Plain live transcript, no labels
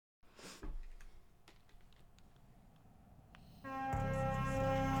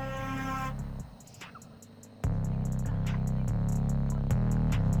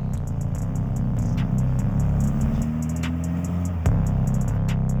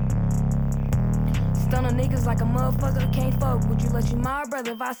on niggas like a motherfucker, can't fuck. Would you let you my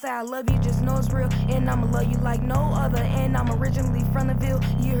brother? If I say I love you, just know it's real. And I'ma love you like no other. And I'm originally from the Ville.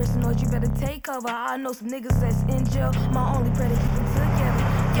 You heard some noise, you better take cover. I know some niggas that's in jail. My only prayer to keep them together.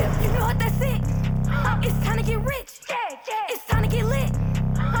 Yeah, you know what, that's it. It's time to get rich. It's time to get lit.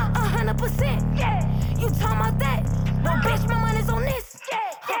 100%. You talking about that? No, bitch, my money's on this.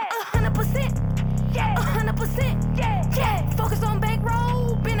 100%. 100%. Focus on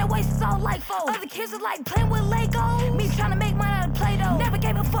bankroll. Been away since all like foes. Other kids are like playing with Lego. Me trying to make mine out of Play-Doh. Never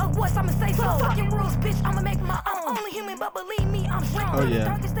gave a fuck what I'ma say so. Fucking rules, bitch, I'ma make my own. I'm only human, but believe me, I'm strong. Oh, yeah.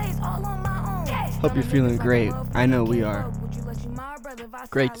 Darkest days all on my own. Hope you're feeling great. I know we are.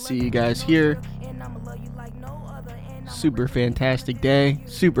 Great to see you guys here. Super fantastic day.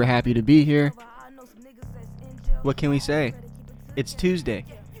 Super happy to be here. What can we say? It's Tuesday,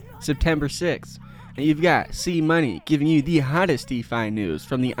 September 6th, and you've got C Money giving you the hottest DeFi news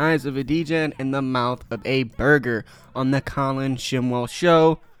from the eyes of a DJ and the mouth of a burger on the Colin Shimwell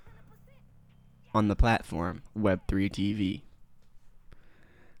Show on the platform Web3 TV.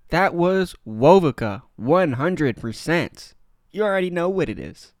 That was Wovoka 100%. You already know what it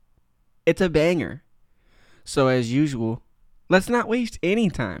is. It's a banger. So as usual, let's not waste any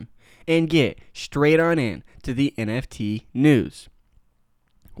time and get straight on in to the NFT news.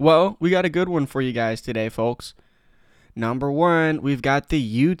 Well, we got a good one for you guys today, folks. Number one, we've got the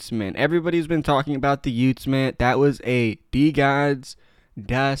Utes Mint. Everybody's been talking about the Utes Mint. That was a DeGods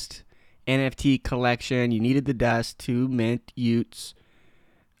Dust NFT collection. You needed the dust to mint Utes.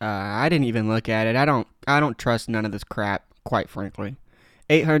 I didn't even look at it. I don't trust none of this crap, quite frankly.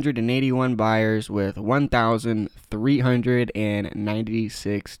 881 buyers with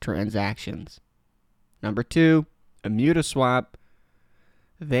 1,396 transactions. Number two, Immutaswap.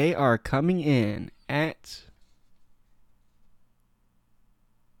 They are coming in at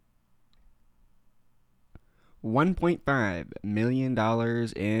 $1.5 million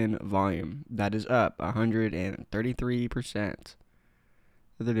in volume. That is up 133%.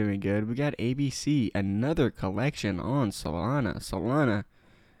 They're doing good. We got ABC, another collection on Solana. Solana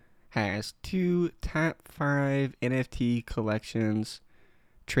has 2 top 5 NFT collections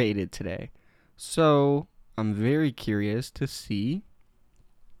traded today. So I'm very curious to see.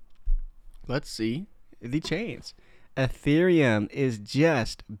 Let's see the chains. Ethereum is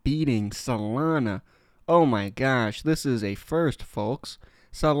just beating Solana. Oh my gosh, this is a first, folks.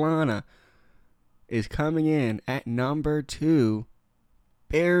 Solana is coming in at number 2.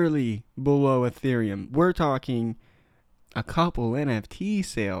 Barely below Ethereum. We're talking a couple NFT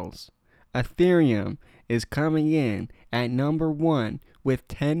sales. Ethereum is coming in at number 1 with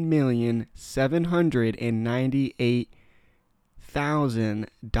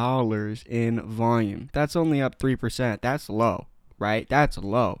 10,798,000 in volume. That's only up 3%. That's low, right? That's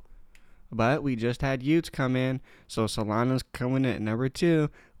low. But we just had Utes come in, so Solana's coming in at number 2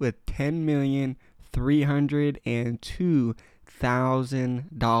 with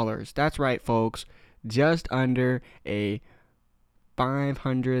 $10,302,000. That's right, folks. Just under a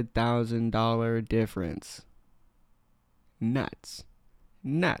 $500,000 difference. Nuts.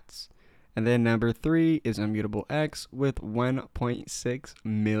 And then number 3 is Immutable X with $1.6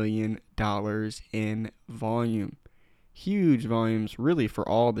 million in volume. Huge volumes, really, for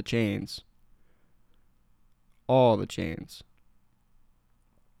all the chains. All the chains.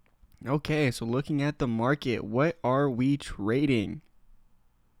 Okay, so looking at the market, what are we trading?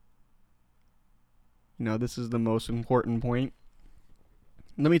 You know, this is the most important point.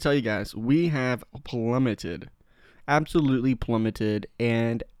 Let me tell you guys, we have plummeted. Absolutely plummeted.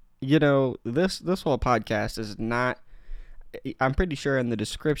 And, you know, this whole podcast is not, I'm pretty sure in the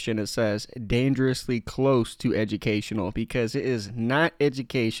description it says dangerously close to educational, because it is not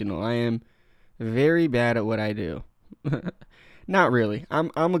educational. I am very bad at what I do. Not really. I'm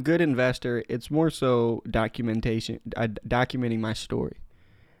a good investor. It's more so documenting my story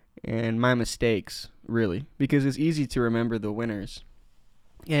and my mistakes, really, because it's easy to remember the winners.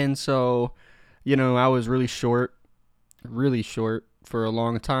 And so, you know, I was really short for a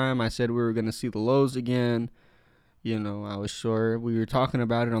long time. I said we were going to see the lows again. You know, I was sure we were talking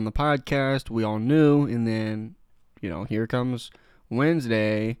about it on the podcast. We all knew. And then, you know, here comes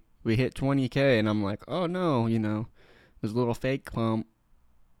Wednesday. We hit 20K and I'm like, oh no, you know, there's a little fake pump.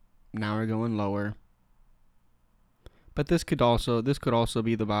 Now we're going lower. But this could also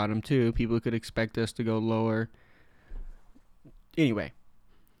be the bottom too. People could expect us to go lower. Anyway,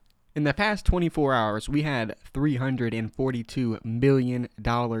 in the past 24 hours, we had $342 million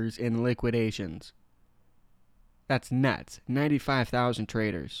in liquidations. That's nuts. 95,000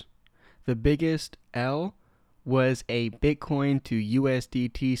 traders. The biggest L was a Bitcoin to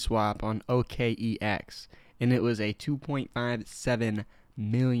USDT swap on OKEX, and it was a $2.57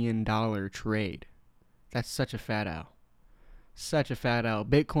 million trade. That's such a fat L. Such a fat L.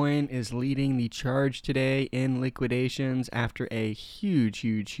 Bitcoin is leading the charge today in liquidations after a huge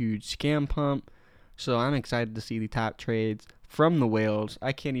scam pump. So I'm excited to see the top trades from the whales.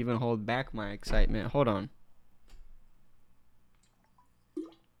 I can't even hold back my excitement. Hold on.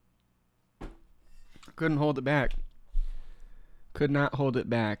 Couldn't hold it back. Could not hold it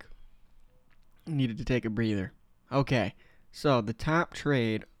back. Needed to take a breather. Okay. So the top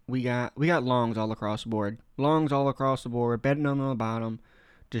trade, we got longs all across the board. Longs all across the board, betting on the bottom.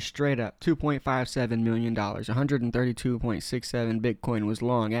 Just straight up $2.57 million. 132.67 Bitcoin was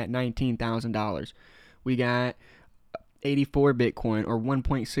long at $19,000. We got 84 Bitcoin or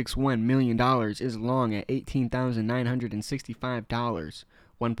 $1.61 million is long at $18,965.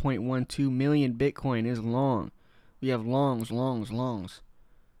 1.12 million Bitcoin is long. We have longs.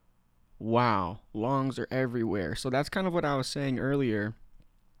 Wow, longs are everywhere. So that's kind of what I was saying earlier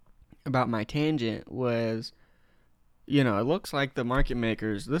about my tangent was, it looks like the market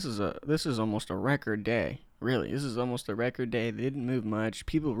makers, this is almost a record day. Really, this is almost a record day. They didn't move much.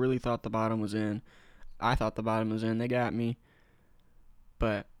 People really thought the bottom was in. I thought the bottom was in. They got me.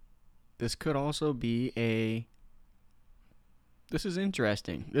 But this could also be this is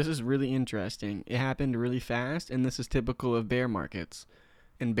interesting. This is really interesting. It happened really fast, and this is typical of bear markets.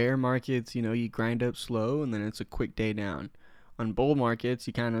 In bear markets, you grind up slow, and then it's a quick day down. On bull markets,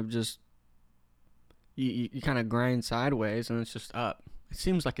 you kind of just, you kind of grind sideways, and it's just up. It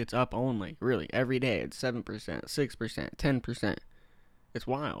seems like it's up only, really. Every day, it's 7%, 6%, 10%. It's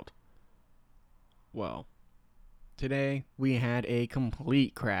wild. Well, today we had a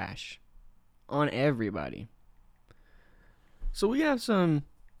complete crash on everybody. So we have some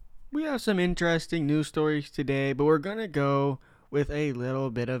interesting news stories today, but we're going to go with a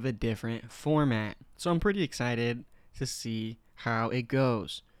little bit of a different format. So I'm pretty excited to see how it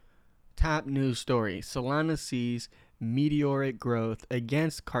goes. Top news story: Solana sees meteoric growth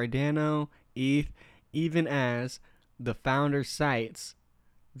against Cardano ETH, even as the founder cites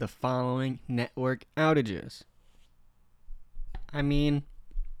the following network outages. I mean,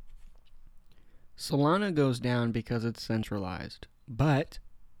 Solana goes down because it's centralized. But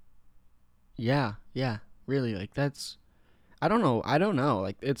yeah, really, like that's I don't know.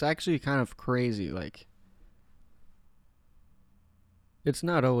 Like it's actually kind of crazy. Like it's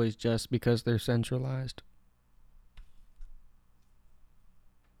not always just because they're centralized.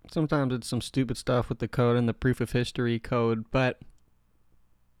 Sometimes it's some stupid stuff with the code and the proof of history code, but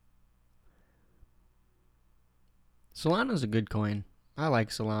Solana's a good coin. I like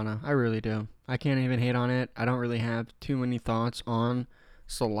Solana. I really do. I can't even hate on it. I don't really have too many thoughts on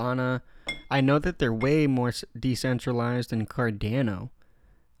Solana. I know that they're way more decentralized than Cardano.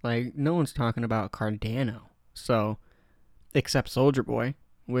 Like, no one's talking about Cardano. So, except Soldier Boy,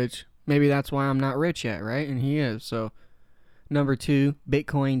 which maybe that's why I'm not rich yet, right? And he is. So, number 2,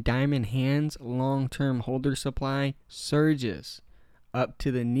 Bitcoin Diamond Hands long-term holder supply surges up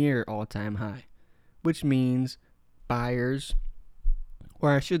to the near all-time high, which means buyers,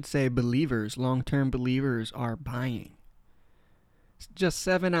 or I should say believers, long-term believers are buying. Just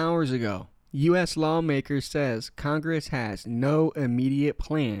 7 hours ago, U.S. lawmaker says Congress has no immediate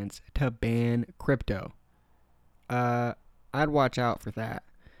plans to ban crypto. I'd watch out for that.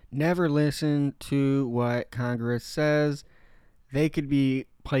 Never listen to what Congress says. They could be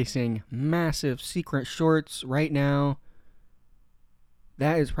placing massive secret shorts right now.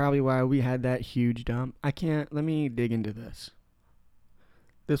 That is probably why we had that huge dump. Let me dig into this.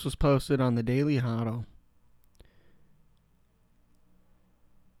 This was posted on the Daily Hodl.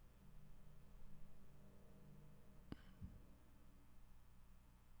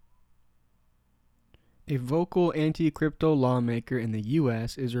 A vocal anti-crypto lawmaker in the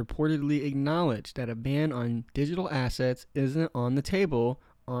U.S. is reportedly acknowledged that a ban on digital assets isn't on the table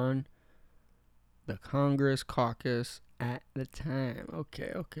on the Congress caucus at the time.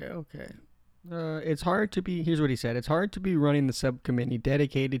 Okay. It's hard to be, here's what he said, it's hard to be running the subcommittee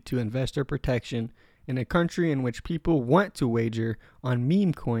dedicated to investor protection in a country in which people want to wager on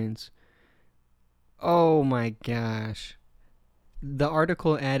meme coins. Oh my gosh. The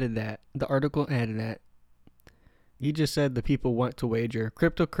article added that. He just said the people want to wager.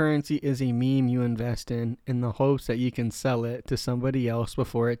 Cryptocurrency is a meme you invest in the hopes that you can sell it to somebody else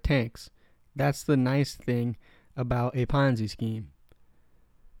before it tanks. That's the nice thing about a Ponzi scheme.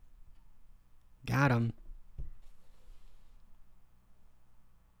 Got him.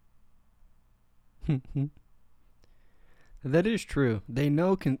 That is true. They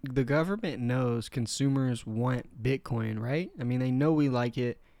know the government knows consumers want Bitcoin, right? I mean, they know we like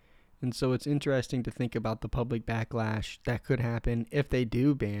it. And so it's interesting to think about the public backlash that could happen if they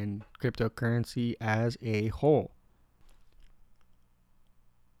do ban cryptocurrency as a whole.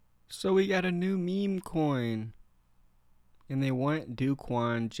 So we got a new meme coin. And they want Do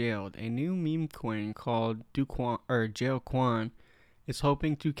Kwon jailed. A new meme coin called Jail Kwon is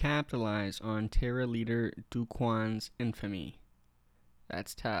hoping to capitalize on Terra leader Do Kwon's infamy.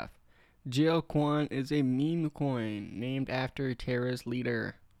 That's tough. Jail Kwon is a meme coin named after Terra's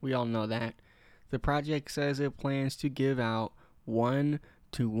leader. We all know that. The project says it plans to give out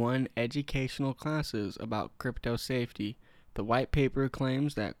 1-to-1 educational classes about crypto safety. The white paper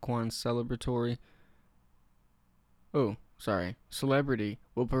claims that Kwon's celebrity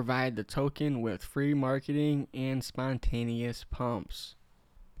will provide the token with free marketing and spontaneous pumps.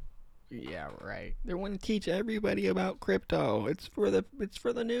 Yeah, right. They want to teach everybody about crypto. It's for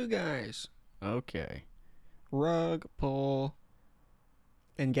the new guys. Okay. Rug pull.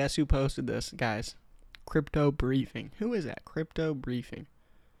 And guess who posted this, guys? Crypto Briefing. Who is that? Crypto Briefing.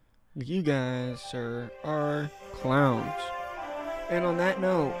 You guys, sir, are clowns. And on that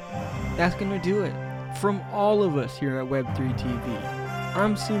note, that's going to do it. From all of us here at Web3 TV,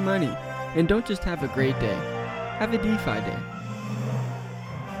 I'm C Money. And don't just have a great day. Have a DeFi day.